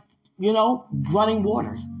it like, running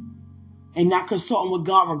water. And not consulting with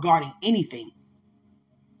God regarding anything.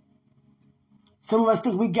 Some of us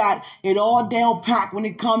think we got it all down packed when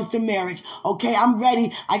it comes to marriage. Okay, I'm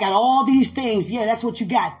ready. I got all these things. Yeah, that's what you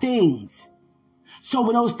got, things. So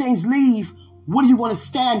when those things leave, what are you going to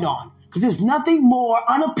stand on? Because there's nothing more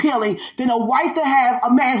unappealing than a wife to have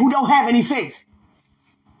a man who don't have any faith.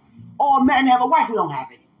 Or a man to have a wife who don't have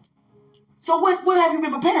any. So what have you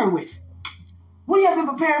been preparing with? What have you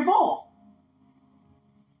been preparing for?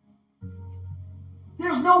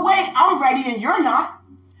 There's no way I'm ready and you're not.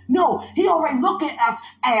 No, he already looked at us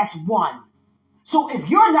as one. So if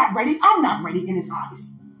you're not ready, I'm not ready in his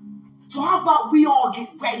eyes. So how about we all get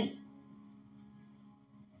ready?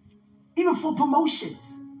 Even for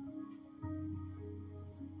promotions.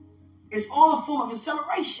 It's all a form of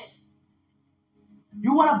acceleration.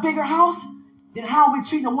 You want a bigger house? Then how are we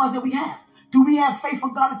treating the ones that we have? Do we have faith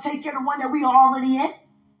for God to take care of the one that we are already in?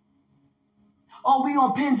 Or we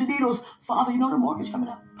on pins and needles? Father, the mortgage coming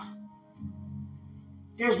up.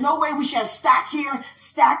 There's no way we should have stack here,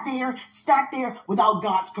 stack there without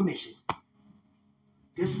God's permission.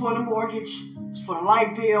 This is for the mortgage. It's for the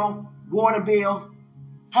light bill, water bill.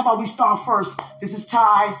 How about we start first? This is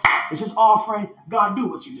tithes. This is offering. God, do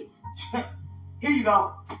what you do. Here you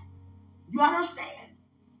go. You understand?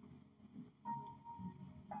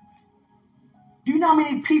 Do you know how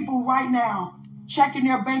many people right now checking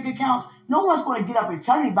their bank accounts? No one's going to get up and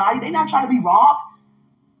tell anybody. They're not trying to be robbed.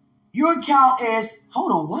 Your account is,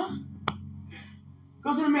 hold on, what?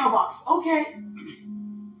 Go to the mailbox. Okay.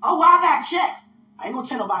 Oh, well, I got a check. I ain't going to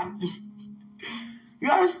tell nobody. You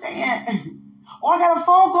understand? Or I got a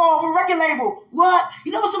phone call from a record label. What?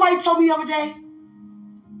 You know what somebody told me the other day?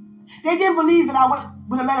 They didn't believe that I went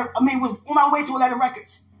with a letter, was on my way to Atlantic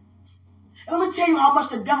Records. And let me tell you how much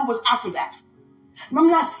the devil was after that. And I'm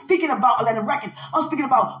not speaking about Atlantic Records. I'm speaking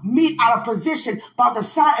about me out of position, about to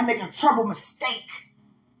sign and make a terrible mistake.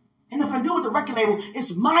 And if I do with the record label,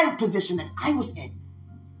 it's my position that I was in.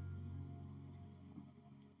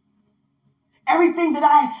 Everything that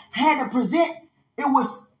I had to present, it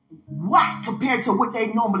was whack compared to what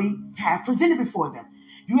they normally have presented before them.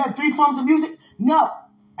 You have 3 forms of music? No,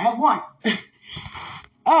 I have 1.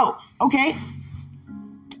 Oh, okay.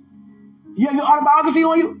 You have your autobiography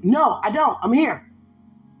on you? No, I don't. I'm here.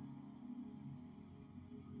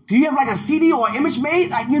 Do you have like a CD or an image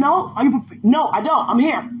made? Like, No, I don't. I'm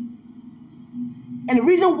here. And the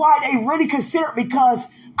reason why they really considered because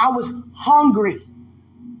I was hungry.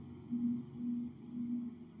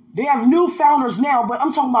 They have new founders now, but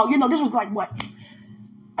I'm talking about, this was like what?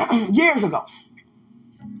 Years ago.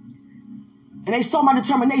 And they saw my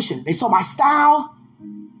determination. They saw my style.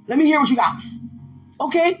 Let me hear what you got.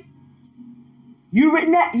 Okay. You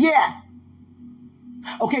written that? Yeah.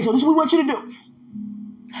 Okay, so this is what we want you to do.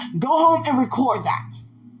 Go home and record that.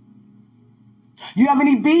 You have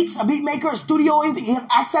any beats, a beat maker, a studio, anything? You have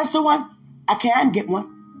access to one? I can get one.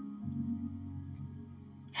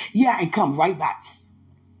 Yeah, and come right back.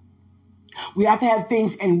 We have to have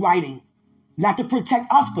things in writing, not to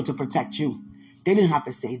protect us, but to protect you. They didn't have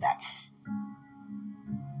to say that.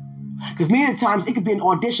 Because many times it could be an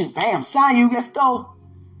audition. Bam, sign you, let's go.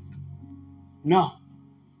 No.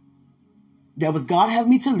 That was God having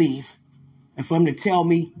me to leave and for him to tell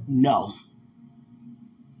me no.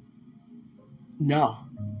 No.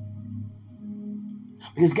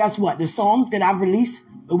 Because guess what? The song that I released,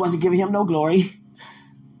 it wasn't giving him no glory.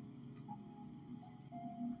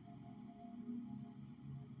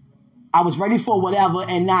 I was ready for whatever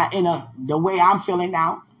and not in the way I'm feeling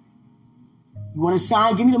now. You want to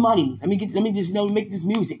sign? Give me the money. Let me just make this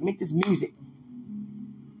music. Make this music.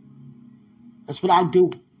 That's what I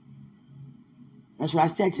do. That's what I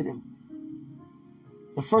said to them.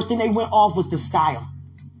 The first thing they went off was the style.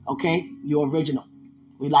 Okay? You're original.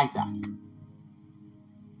 We like that.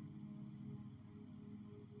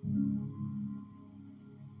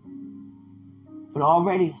 But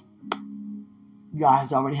already,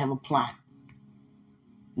 guys already have a plan.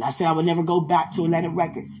 And I said I would never go back to Atlantic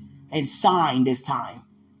Records and sign this time.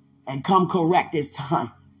 And come correct this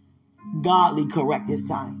time. Godly correct this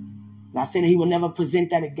time. And I said that he will never present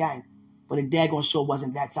that again. But the daggone show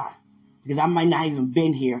wasn't that time. Because I might not even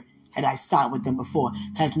been here had I signed with them before.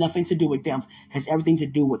 It has nothing to do with them. It has everything to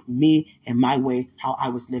do with me and my way, how I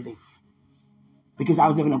was living. Because I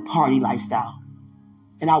was living a party lifestyle.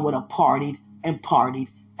 And I would have partied and partied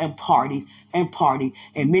and partied and partied.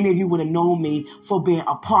 And many of you would have known me for being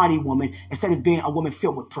a party woman instead of being a woman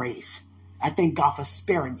filled with praise. I thank God for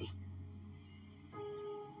sparing me.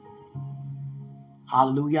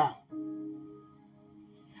 Hallelujah.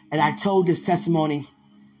 And I told this testimony,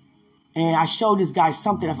 and I showed this guy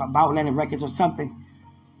something about Atlantic Records or something,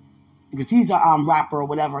 because he's a rapper or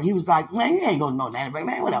whatever. He was like, man, you ain't going to know Atlantic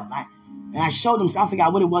Records, man, whatever, man. And I showed him, I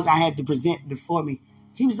forgot what it was I had to present before me.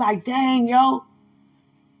 He was like, dang, yo.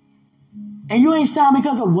 And you ain't signed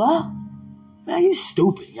because of what? Man, you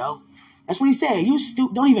stupid, yo. That's what he said. You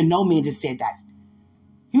stupid. Don't even know me and just said that.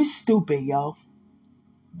 You stupid, yo.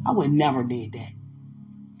 I would never did that.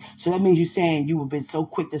 So that means you saying you would have been so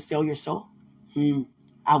quick to sell your soul?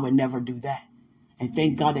 I would never do that. And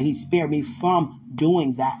thank God that he spared me from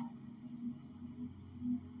doing that.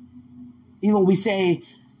 Even when we say,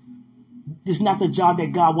 this is not the job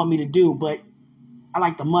that God want me to do, but I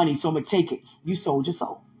like the money, so I'm going to take it. You sold your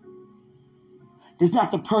soul. This is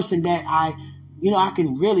not the person that I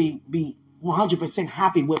can really be 100%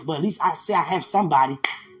 happy with, but at least I say I have somebody.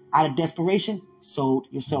 Out of desperation, sold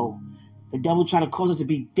your soul. The devil trying to cause us to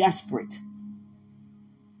be desperate.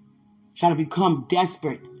 Trying to become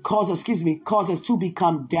desperate. Cause us to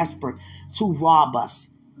become desperate. To rob us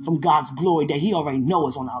from God's glory that he already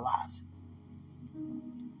knows on our lives.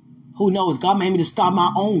 Who knows? God made me to start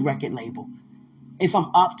my own record label. If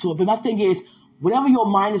I'm up to it. But my thing is, Whatever your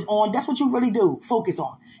mind is on, that's what you really do. Focus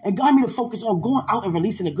on. And God me to focus on going out and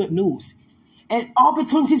releasing the good news. And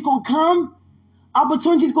opportunities going to come.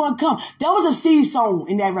 Opportunities going to come. There was a seed sown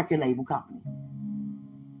in that record label company.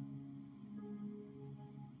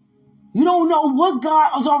 You don't know what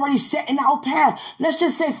God was already setting our path. Let's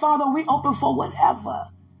just say, Father, we open for whatever.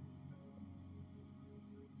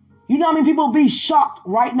 You know how many people be shocked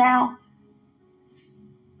right now?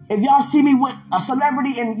 If y'all see me with a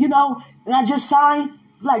celebrity and, and I just signed,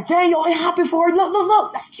 like, dang, yo, it happened for her.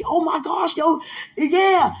 Look. That's, oh my gosh, yo.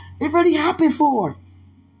 Yeah, it really happened for her.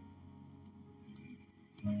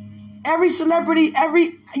 Every celebrity,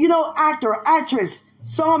 every, actor, actress,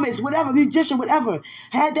 psalmist, whatever, musician, whatever,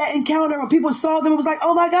 had that encounter where people saw them. It was like,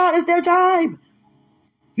 oh my God, it's their time.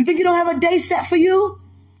 You think you don't have a day set for you?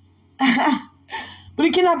 But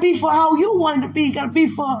it cannot be for how you want it to be. It got to be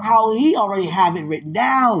for how he already have it written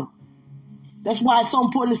down. That's why it's so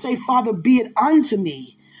important to say, Father, be it unto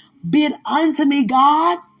me. Be it unto me,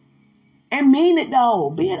 God. And mean it, though.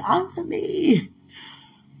 Be it unto me.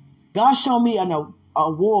 God showed me an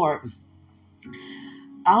award.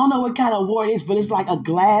 I don't know what kind of award it is, but it's like a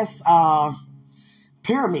glass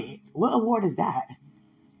pyramid. What award is that?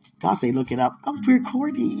 God say, look it up. I'm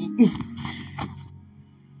recording.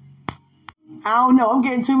 I don't know. I'm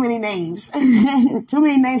getting too many names. Too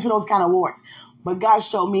many names for those kind of awards. But God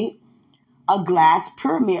showed me a glass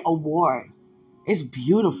pyramid award. It's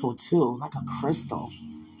beautiful too, like a crystal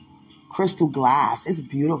glass. It's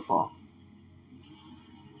beautiful.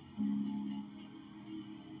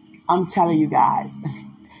 I'm telling you guys,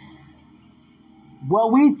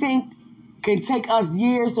 what we think can take us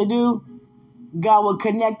years to do, God will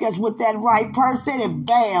connect us with that right person, and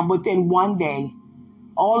bam, within one day,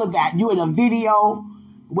 all of that, you in a video,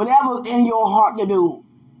 whatever in your heart to do,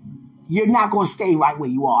 you're not going to stay right where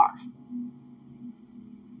you are.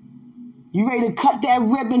 You ready to cut that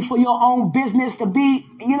ribbon for your own business to be,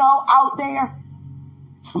 out there?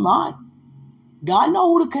 Come on. God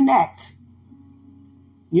knows who to connect.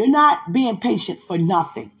 You're not being patient for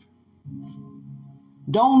nothing.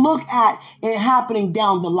 Don't look at it happening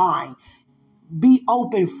down the line. Be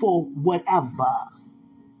open for whatever.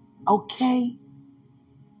 Okay?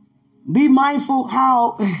 Be mindful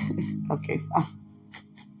how... okay, fine.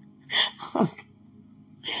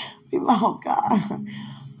 Oh, God.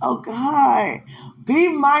 Oh, God. Be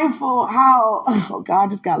mindful how... oh, God, I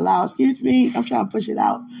just got loud. Excuse me. I'm trying to push it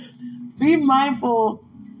out. Be mindful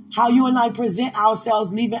how you and I present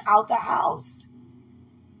ourselves leaving out the house.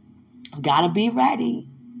 Gotta be ready.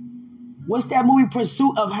 What's that movie,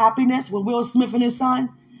 Pursuit of Happiness, with Will Smith and his son?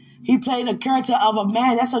 He played a character of a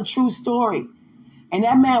man. That's a true story. And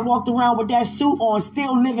that man walked around with that suit on,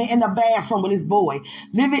 still living in the bathroom with his boy,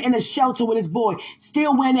 living in a shelter with his boy,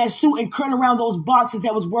 still wearing that suit and carrying around those boxes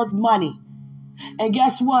that was worth money. And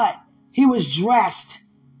guess what? He was dressed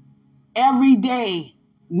every day,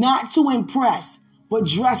 not to impress, but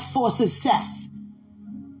dressed for success.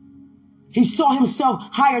 He saw himself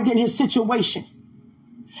higher than his situation.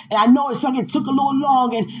 And I know it's like it took a little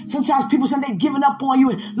long, and sometimes people say they're giving up on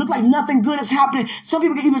you and look like nothing good is happening. Some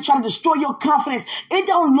people can even try to destroy your confidence. It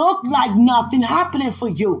don't look like nothing happening for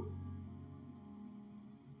you.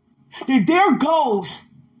 There goes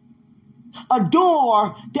a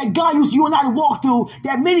door that God used you and I to walk through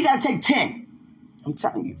that many got to take 10. I'm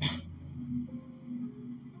telling you.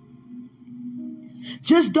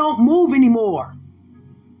 Just don't move anymore.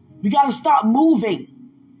 You got to stop moving.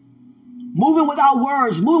 Moving without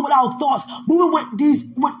words, moving without thoughts, moving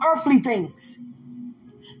with earthly things.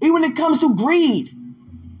 Even when it comes to greed,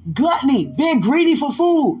 gluttony, being greedy for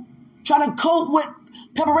food, trying to cope with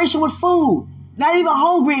preparation with food, not even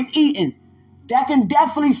hungry and eating. That can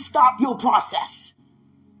definitely stop your process.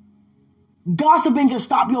 Gossiping can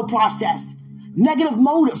stop your process. Negative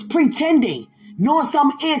motives, pretending, knowing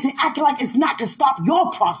something is and acting like it's not, can stop your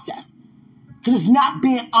process. Because it's not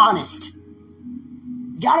being honest.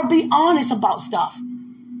 Gotta be honest about stuff.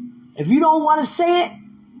 If you don't want to say it,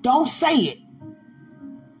 don't say it.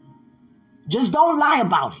 Just don't lie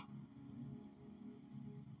about it.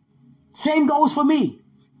 Same goes for me.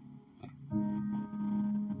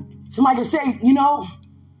 Somebody can say, you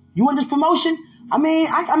want this promotion?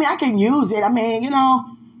 I can use it.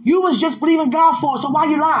 You was just believing God for it, so why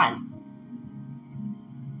you lying?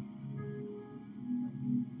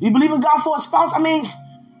 You believe in God for a spouse? I'm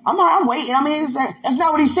waiting. That's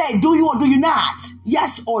not what he said. Do you or do you not?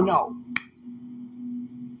 Yes or no?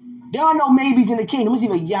 There are no maybes in the kingdom. It's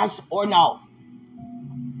either yes or no.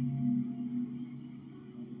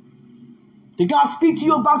 Did God speak to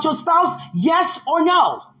you about your spouse? Yes or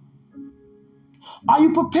no? Are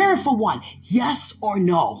you prepared for one? Yes or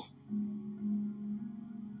no?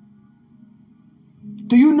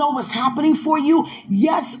 Do you know what's happening for you?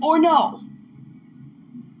 Yes or no?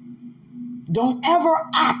 Don't ever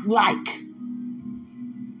act like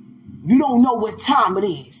you don't know what time it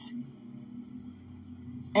is.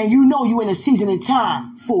 And you know you're in a season and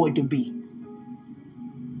time for it to be.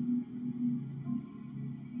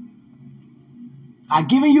 I've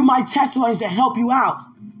given you my testimonies to help you out.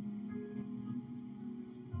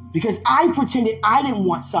 Because I pretended I didn't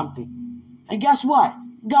want something. And guess what?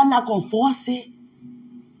 God not going to force it.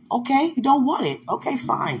 Okay, you don't want it. Okay,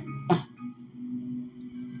 fine.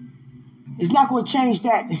 It's not going to change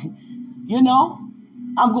that. You know,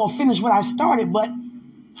 I'm going to finish what I started, but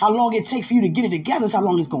how long it takes for you to get it together is how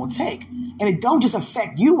long it's going to take. And it don't just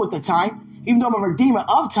affect you with the time, even though I'm a redeemer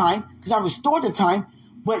of time, because I restored the time,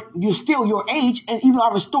 but you're still your age, and even though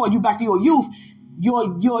I restored you back to your youth,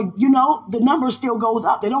 the number still goes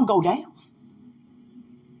up. They don't go down.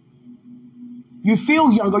 You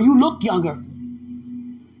feel younger, you look younger.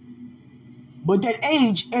 But that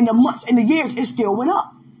age and the months and the years, it still went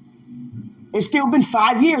up. It's still been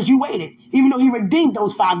 5 years you waited. Even though he redeemed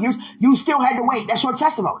those 5 years, you still had to wait. That's your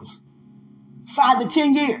testimony. 5 to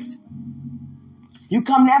 10 years. You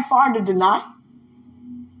come that far to deny?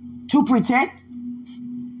 To pretend?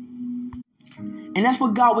 And that's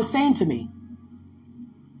what God was saying to me.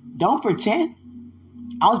 Don't pretend.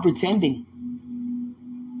 I was pretending.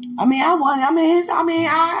 I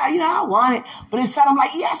want it. But inside I'm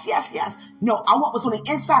like, yes, yes, yes. No, I want what's on the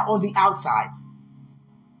inside or the outside.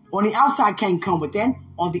 On the outside can't come within.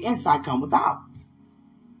 On the inside come without.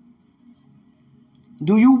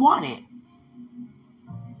 Do you want it?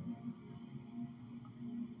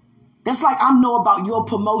 That's like I know about your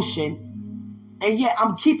promotion, and yet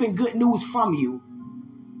I'm keeping good news from you.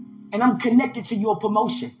 And I'm connected to your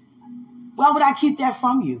promotion. Why would I keep that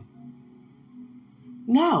from you?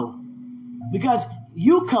 No. Because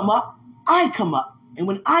you come up, I come up. And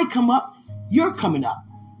when I come up, you're coming up.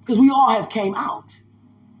 Because we all have came out.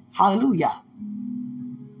 Hallelujah.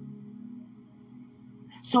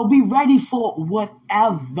 So be ready for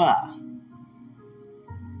whatever.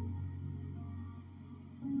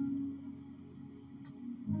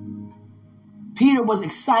 Peter was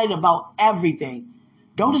excited about everything.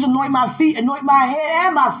 Don't just anoint my feet, anoint my head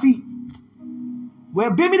and my feet.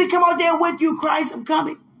 Well, bid me to come out there with you, Christ. I'm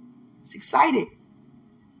coming. He's excited.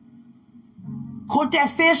 Caught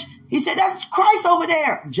that fish. He said, that's Christ over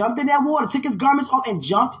there. Jumped in that water, took his garments off and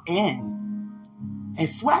jumped in. And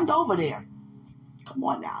swam over there. Come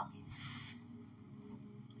on now.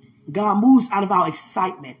 God moves out of our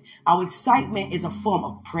excitement. Our excitement is a form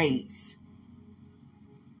of praise.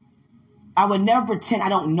 I would never pretend I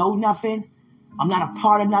don't know nothing. I'm not a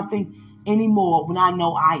part of nothing anymore when I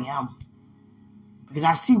know I am. Because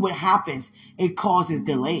I see what happens. It causes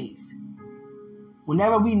delays.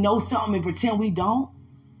 Whenever we know something and pretend we don't,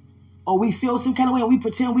 or we feel some kind of way and we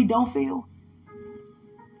pretend we don't feel,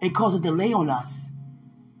 it causes a delay on us.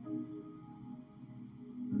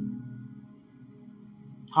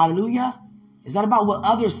 Hallelujah. It's not about what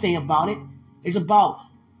others say about it. It's about,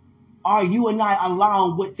 are you and I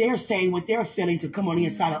allowing what they're saying, what they're feeling to come on the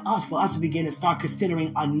inside of us for us to begin to start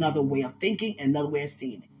considering another way of thinking and another way of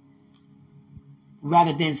seeing it,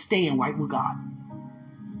 rather than staying right with God.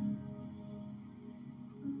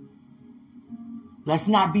 Let's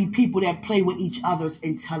not be people that play with each other's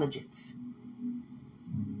intelligence.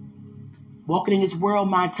 Walking in this world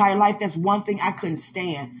my entire life, that's one thing I couldn't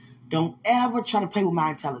stand. Don't ever try to play with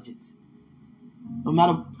my intelligence. No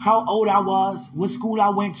matter how old I was, what school I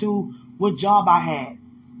went to, what job I had.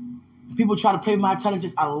 People try to play with my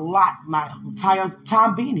intelligence a lot my entire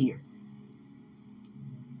time being here.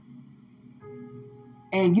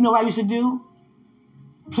 And you know what I used to do?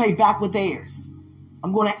 Play back with theirs.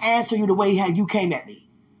 I'm going to answer you the way you came at me.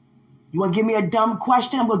 You want to give me a dumb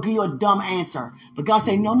question? I'm going to give you a dumb answer. But God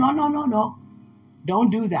say, no. Don't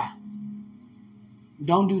do that.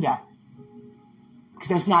 Don't do that. Because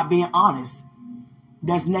that's not being honest.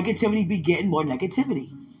 That's negativity begetting more negativity.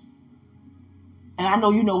 And I know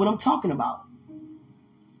you know what I'm talking about.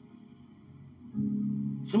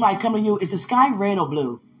 Somebody come to you, is the sky red or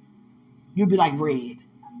blue? You'll be like, red.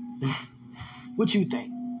 What you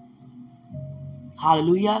think?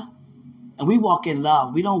 Hallelujah. And we walk in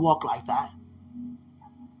love. We don't walk like that.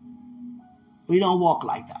 We don't walk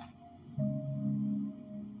like that.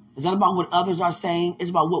 It's not about what others are saying.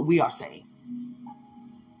 It's about what we are saying.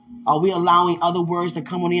 Are we allowing other words to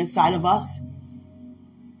come on the inside of us?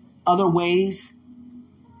 Other ways?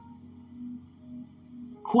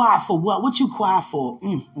 Quiet for what? What you quiet for?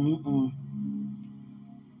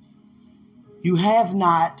 You have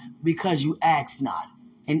not because you ask not.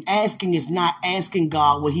 And asking is not asking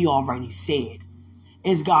God what he already said.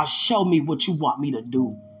 is, God, show me what you want me to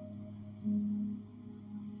do.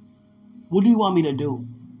 What do you want me to do?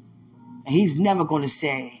 And he's never going to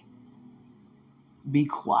say, be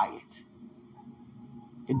quiet.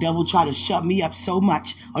 The devil tried to shut me up so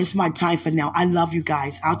much. Oh, this is my time for now. I love you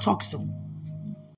guys. I'll talk soon.